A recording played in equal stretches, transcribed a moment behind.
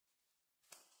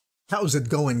How's it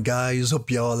going, guys? Hope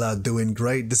y'all are doing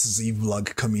great. This is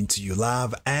eVlog coming to you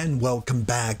live, and welcome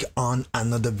back on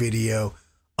another video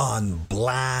on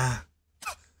Black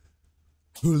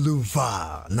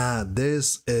Clover. Now,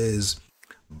 this is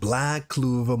Black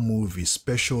Clover movie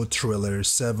special trailer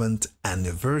 7th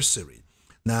anniversary.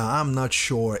 Now, I'm not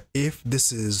sure if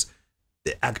this is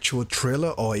the actual trailer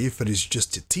or if it is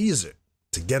just a teaser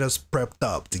to get us prepped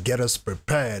up, to get us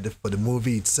prepared for the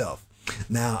movie itself.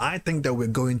 Now, I think that we're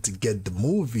going to get the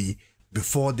movie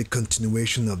before the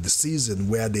continuation of the season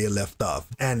where they left off.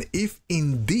 And if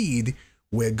indeed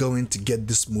we're going to get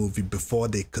this movie before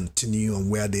they continue on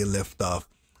where they left off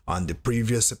on the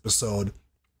previous episode,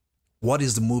 what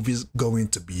is the movie going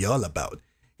to be all about?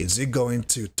 Is it going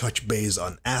to touch base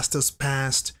on Asta's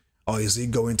past, or is it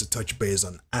going to touch base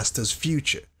on Asta's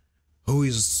future? Who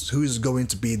is going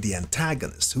to be the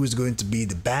antagonist? Who is going to be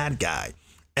the bad guy?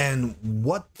 And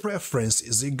what preference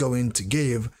is it going to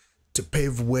give to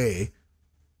pave way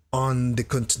on the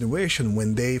continuation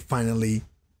when they finally,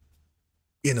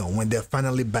 when they're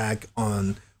finally back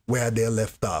on where they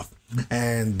left off?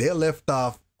 And they left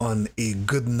off on a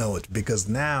good note, because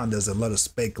now there's a lot of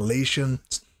speculation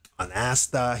on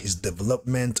Asta, his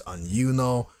development, on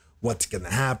what's gonna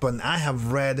happen. I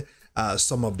have read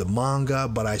some of the manga,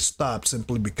 but I stopped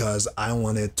simply because I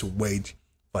wanted to wait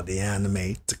for the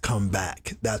anime to come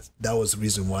back. That was the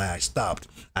reason why I stopped.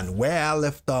 And where I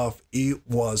left off, it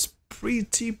was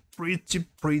pretty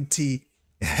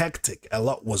hectic. A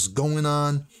lot was going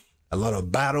on, a lot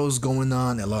of battles going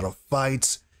on, a lot of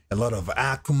fights, a lot of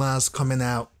Akumas coming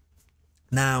out.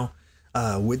 Now,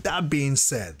 with that being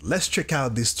said, let's check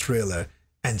out this trailer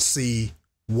and see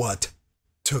what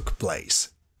took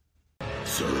place.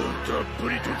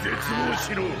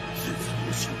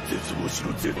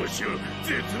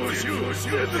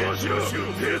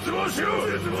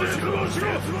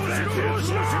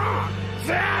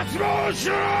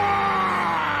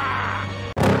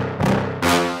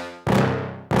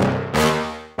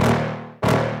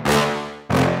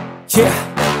 Yeah.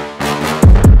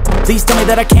 Please tell me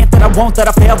that I can't, that I won't, that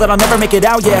I fail, that I'll never make it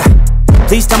out, yeah.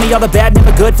 Please tell me all the bad,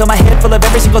 never good, fill my head full of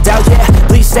every single doubt, yeah.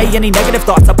 Please say any negative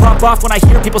thoughts, I pop off when I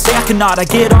hear people say I cannot. I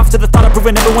get off to the thought of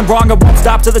proving everyone wrong, I won't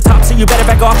stop to the top, so you better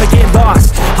back off and get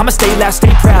lost. I'ma stay loud,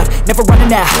 stay proud, never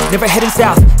running out, never heading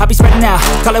south. I'll be spreading out,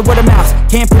 call it word of mouth,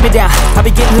 can't put me down, I'll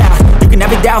be getting loud. You can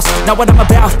have it douse, not what I'm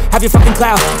about, have your fucking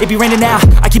cloud. It be raining now,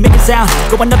 I keep making sound,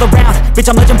 go another round, bitch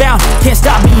I'm legend bound, can't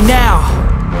stop me now.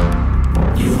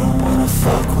 You don't wanna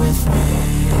fuck with me,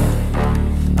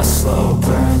 a slow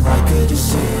burn like a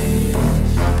disease.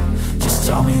 Just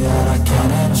tell me that I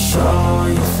can and I'll show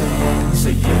you things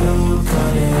that you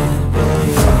couldn't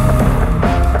believe.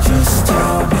 Just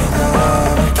tell me that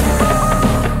I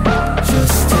can.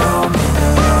 Just tell me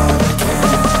that I can.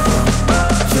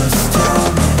 Just tell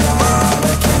me that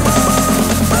I can.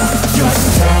 Just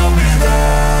tell me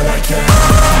that I can.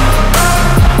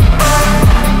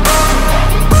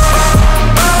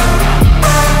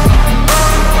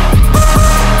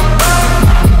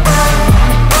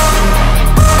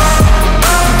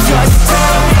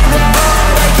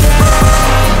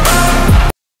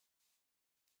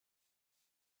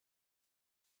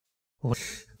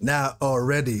 Now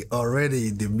already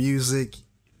the music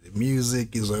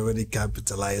is already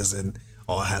capitalizing,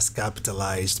 or has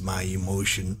capitalized my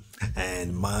emotion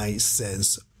and my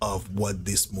sense of what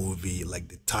this movie, like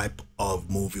the type of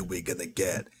movie we're gonna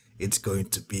get. It's going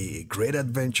to be a great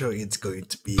adventure. It's going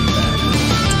to be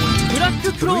Black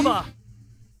Clover.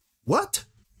 What?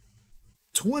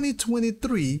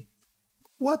 2023?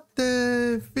 What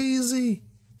the Feezy?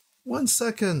 1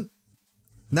 second.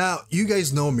 Now, you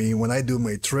guys know me. When I do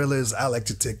my trailers, I like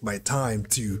to take my time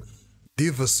to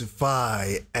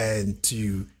diversify and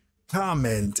to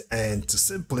comment and to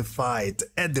simplify, to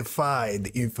edify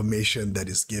the information that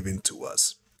is given to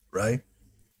us, right?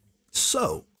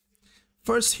 So,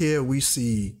 first here we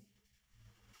see,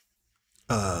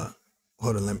 hold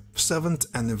on,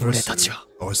 7th anniversary,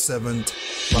 or 7th,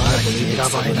 I believe it's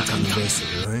 7th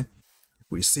anniversary, right?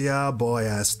 We see our boy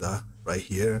Asta right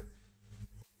here.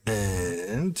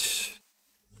 And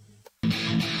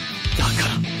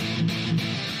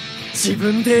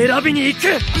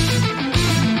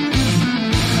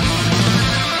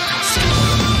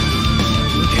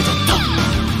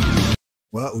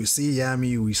well, we see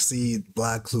Yami, we see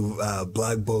Black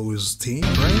Bow's team,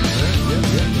 right?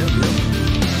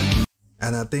 Yep.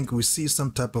 And I think we see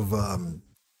some type of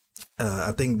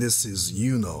I think this is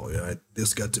right?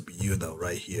 This got to be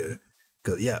right here,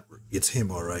 cause yeah, it's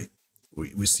him, all right.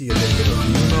 We see a little bit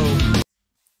of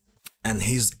and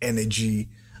his energy,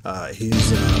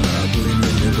 his ability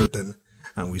and everything.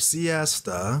 And we see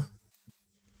Asta,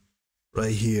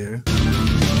 right here in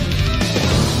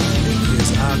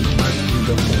his Akuma in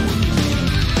the form.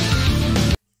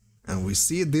 And we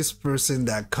see this person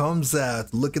that comes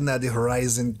out looking at the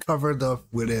horizon, covered up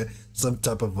with some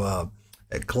type of a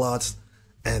cloth.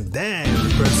 And then the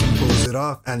person pulls it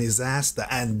off and is Asta.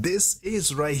 And this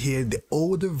is right here the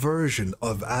older version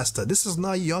of Asta. This is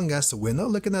not young Asta. We're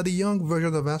not looking at the young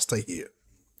version of Asta here.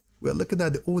 We're looking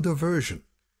at the older version.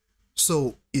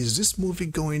 So is this movie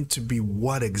going to be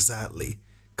what exactly?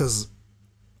 Because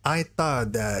I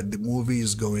thought that the movie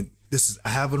is going, I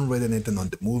haven't read anything on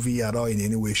the movie at all in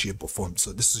any way, shape, or form.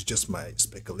 So this is just my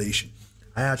speculation.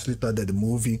 I actually thought that the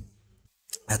movie,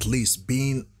 at least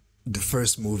being the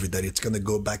first movie, that it's going to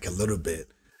go back a little bit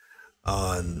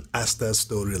on Asta's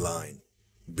storyline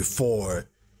before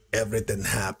everything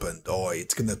happened, or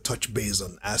it's going to touch base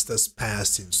on Asta's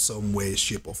past in some way,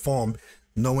 shape, or form,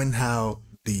 knowing how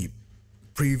the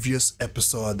previous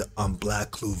episode on Black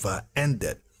Clover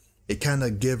ended. It kind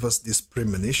of gave us this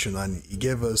premonition, and it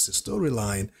gave us a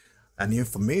storyline and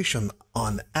information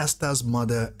on Asta's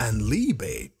mother and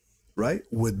Liebe, right?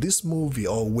 Would this movie,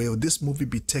 or will this movie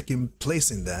be taking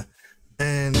place in there?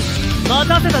 And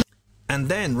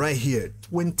then right here,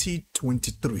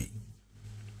 2023.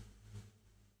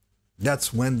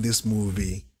 That's when this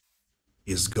movie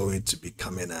is going to be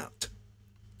coming out.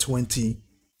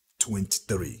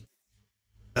 2023.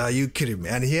 Are you kidding me?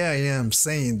 And here I am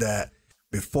saying that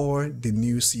before the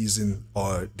new season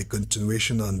or the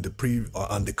continuation on the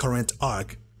current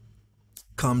arc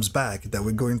comes back, that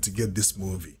we're going to get this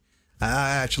movie.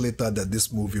 I actually thought that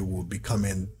this movie will be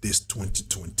coming this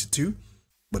 2022,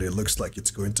 but it looks like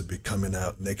it's going to be coming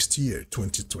out next year,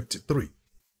 2023.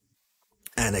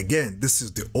 And again, this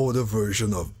is the older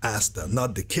version of Asta,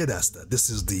 not the kid Asta. This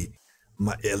is a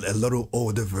little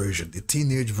older version, the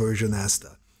teenage version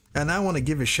Asta. And I want to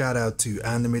give a shout out to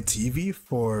Anime TV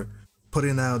for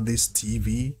putting out this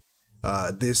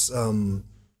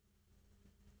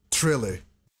thriller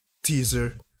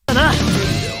teaser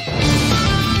video.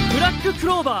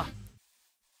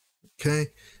 Okay,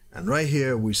 and right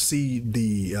here we see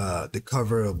the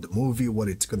cover of the movie, what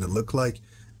it's gonna look like,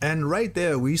 and right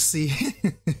there we see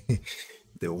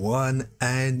the one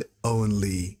and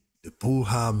only, the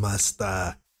Buha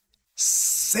Master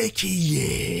Sekiye.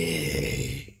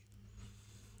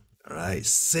 Alright,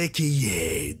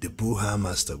 Sekiye, the Buha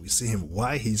Master. We see him.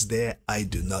 Why he's there, I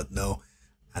do not know.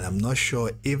 And I'm not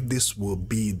sure if this will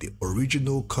be the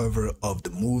original cover of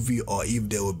the movie, or if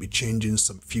they will be changing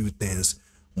some few things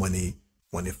when it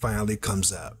finally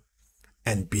comes out.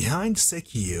 And behind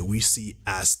Sekiye, we see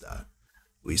Asta.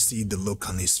 We see the look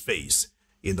on his face.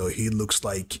 You know, he looks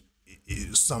like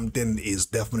something is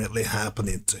definitely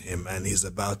happening to him, and he's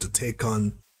about to take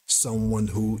on someone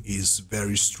who is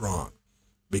very strong.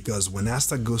 Because when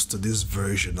Asta goes to this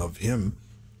version of him,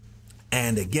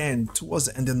 and again, towards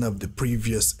the ending of the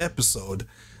previous episode,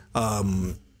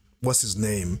 what's his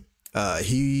name?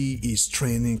 He is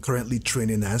currently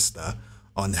training Asta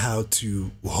on how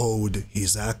to hold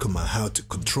his Akuma, how to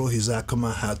control his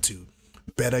Akuma, how to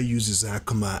better use his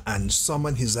Akuma and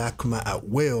summon his Akuma at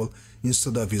will,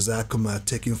 instead of his Akuma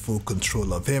taking full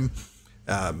control of him.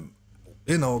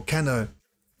 You know, kind of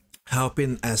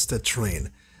helping Asta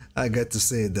train. I got to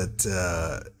say that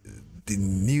the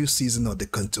new season, or the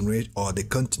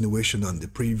continuation on the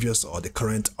previous or the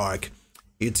current arc,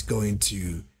 it's going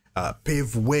to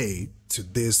pave way to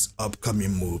this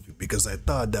upcoming movie, because I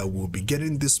thought that we'll be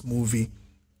getting this movie,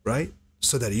 right,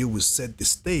 so that it will set the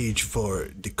stage for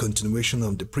the continuation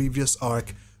of the previous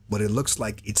arc, but it looks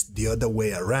like it's the other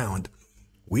way around.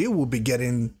 We will be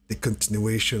getting the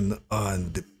continuation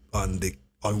on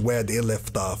where they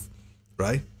left off,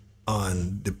 right,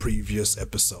 on the previous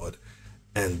episode.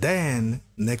 And then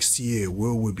next year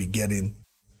we will be getting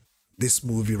this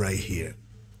movie right here.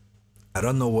 I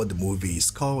don't know what the movie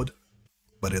is called,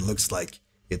 but it looks like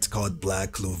it's called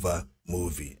Black Clover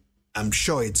movie. I'm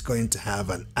sure it's going to have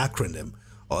an acronym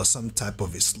or some type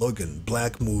of a slogan: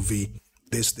 Black movie,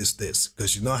 this,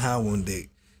 because you know how when they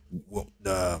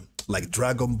like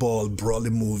Dragon Ball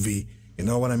Broly movie, you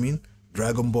know what I mean?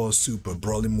 Dragon Ball Super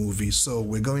Broly movie. So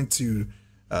we're going to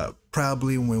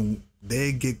probably, when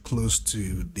they get close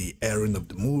to the airing of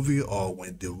the movie, or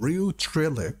when the real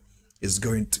trailer is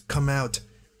going to come out,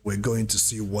 we're going to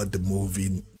see what the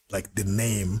movie, like the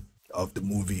name of the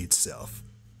movie itself.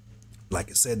 Like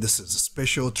I said, this is a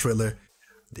special trailer,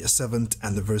 the 7th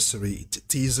anniversary. It's a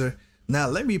teaser. Now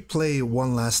let me play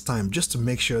one last time just to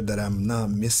make sure that I'm not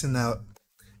missing out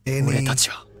any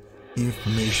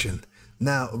information.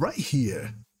 Now right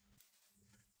here,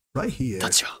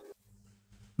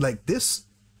 like this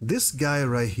this guy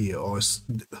right here,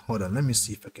 hold on, let me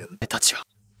see if I can.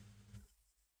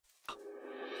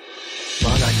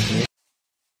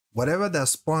 Whatever that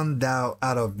spawned out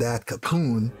of that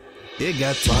cocoon, it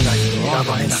got to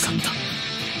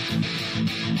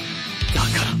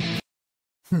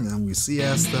and we see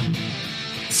Asta.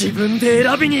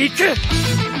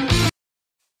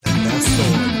 And that's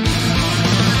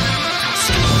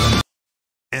sword.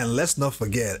 And let's not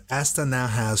forget, Asta now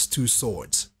has 2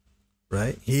 swords,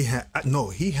 right? He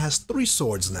has 3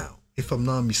 swords now, if I'm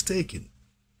not mistaken.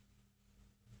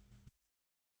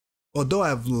 Although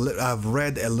I've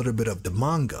read a little bit of the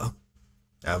manga,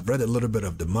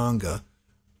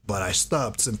 but I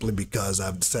stopped simply because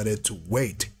I've decided to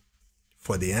wait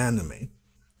for the anime.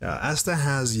 Asta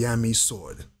has Yami's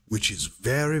sword, which is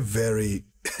very, very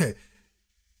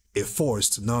a force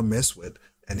to not mess with,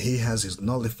 and he has his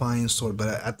nullifying sword,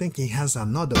 but I think he has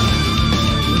another one.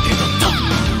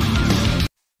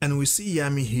 And we see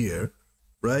Yami here,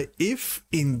 right? If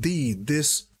indeed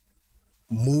this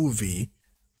movie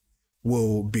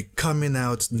will be coming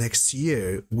out next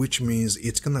year, which means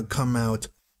it's gonna come out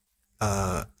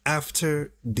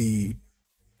after they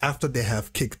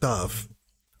have kicked off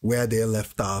where they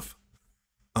left off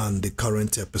on the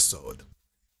current episode.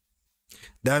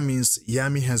 That means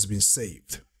Yami has been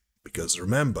saved, because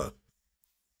remember,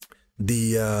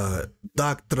 the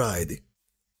Dark Triad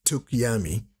took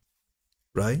Yami,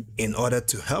 right, in order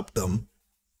to help them,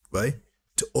 right,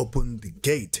 to open the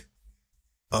gate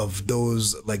of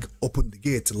those, like open the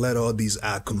gate to let all these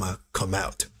Akuma come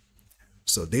out.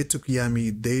 So they took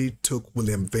Yami, they took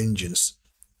William Vengeance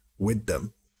with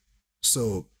them.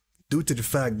 So due to the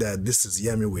fact that this is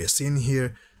Yami we're seeing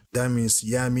here, that means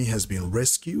Yami has been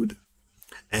rescued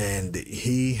and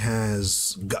he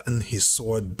has gotten his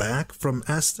sword back from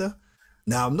Asta.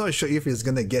 Now I'm not sure if he's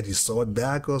gonna get his sword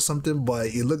back or something, but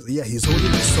it looks, yeah, he's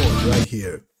holding his sword right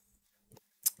here.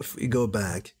 If we go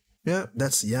back, yeah,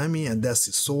 that's Yami and that's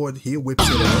his sword. He whips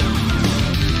it out.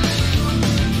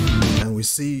 And we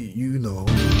see, you know,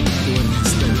 doing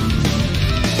his thing.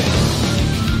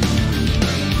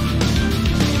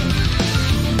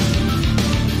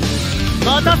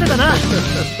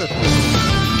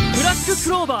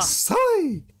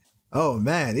 Sorry. Oh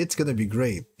man, it's gonna be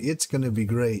great. It's gonna be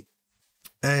great.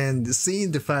 And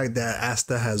seeing the fact that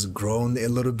Asta has grown a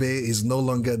little bit, is no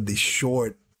longer the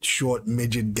short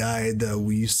midget guy that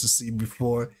we used to see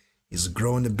before. He's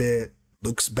grown a bit,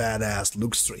 looks badass,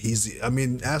 I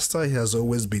mean, Asta has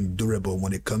always been durable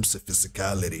when it comes to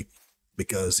physicality,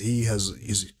 because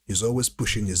he's always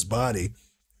pushing his body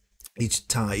each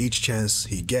chance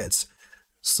he gets.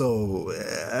 So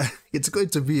it's going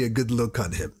to be a good look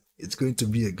on him. It's going to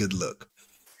be a good look.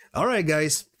 All right,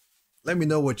 guys, let me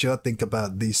know what y'all think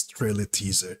about this trailer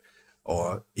teaser,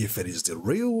 or if it is the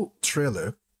real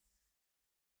trailer.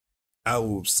 I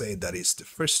will say that it's the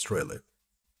first trailer.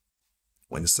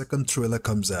 When the second trailer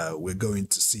comes out, we're going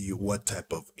to see what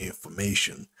type of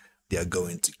information they are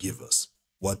going to give us,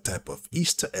 what type of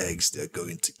Easter eggs they're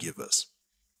going to give us.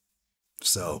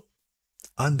 So,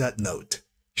 on that note,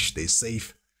 stay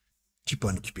safe, keep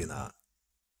on keeping on.